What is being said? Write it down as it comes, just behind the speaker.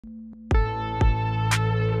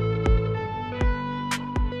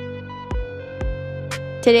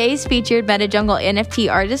Today's featured MetaJungle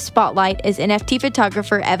NFT artist spotlight is NFT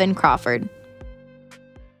photographer Evan Crawford.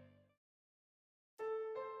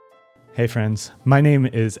 Hey friends, my name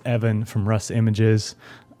is Evan from Russ Images.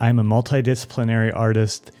 I'm a multidisciplinary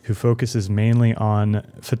artist who focuses mainly on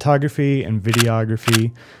photography and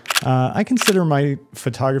videography. I consider my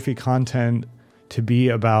photography content to be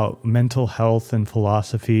about mental health and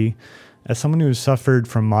philosophy. As someone who has suffered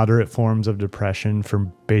from moderate forms of depression for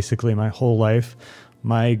basically my whole life,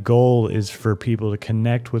 my goal is for people to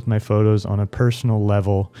connect with my photos on a personal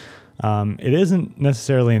level. It isn't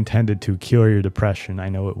necessarily intended to cure your depression, I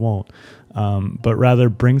know it won't, but rather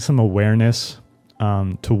bring some awareness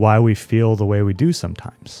to why we feel the way we do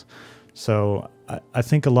sometimes. So I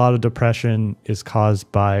think a lot of depression is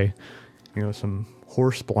caused by, some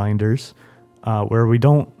horse blinders, where we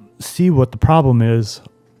don't see what the problem is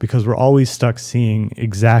because we're always stuck seeing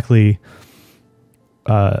exactly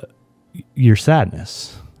your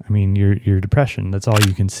sadness. I mean, your depression, that's all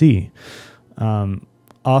you can see.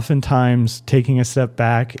 Oftentimes taking a step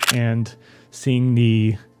back and seeing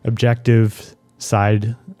the objective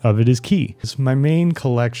side of it is key. My main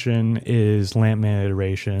collection is Lampman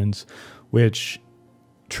Iterations, which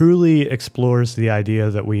truly explores the idea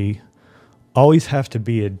that we always have to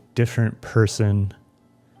be a different person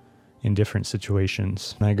in different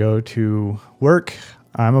situations. When I go to work,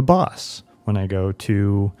 I'm a boss. When I go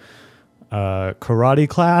to karate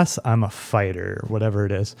class, I'm a fighter, whatever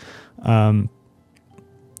it is.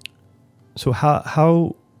 So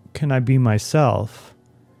how can I be myself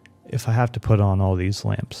if I have to put on all these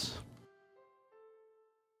lamps?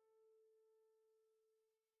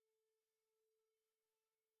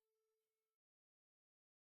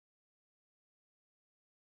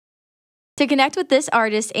 To connect with this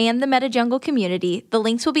artist and the MetaJungle community, the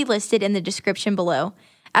links will be listed in the description below.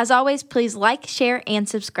 As always, please like, share, and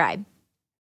subscribe.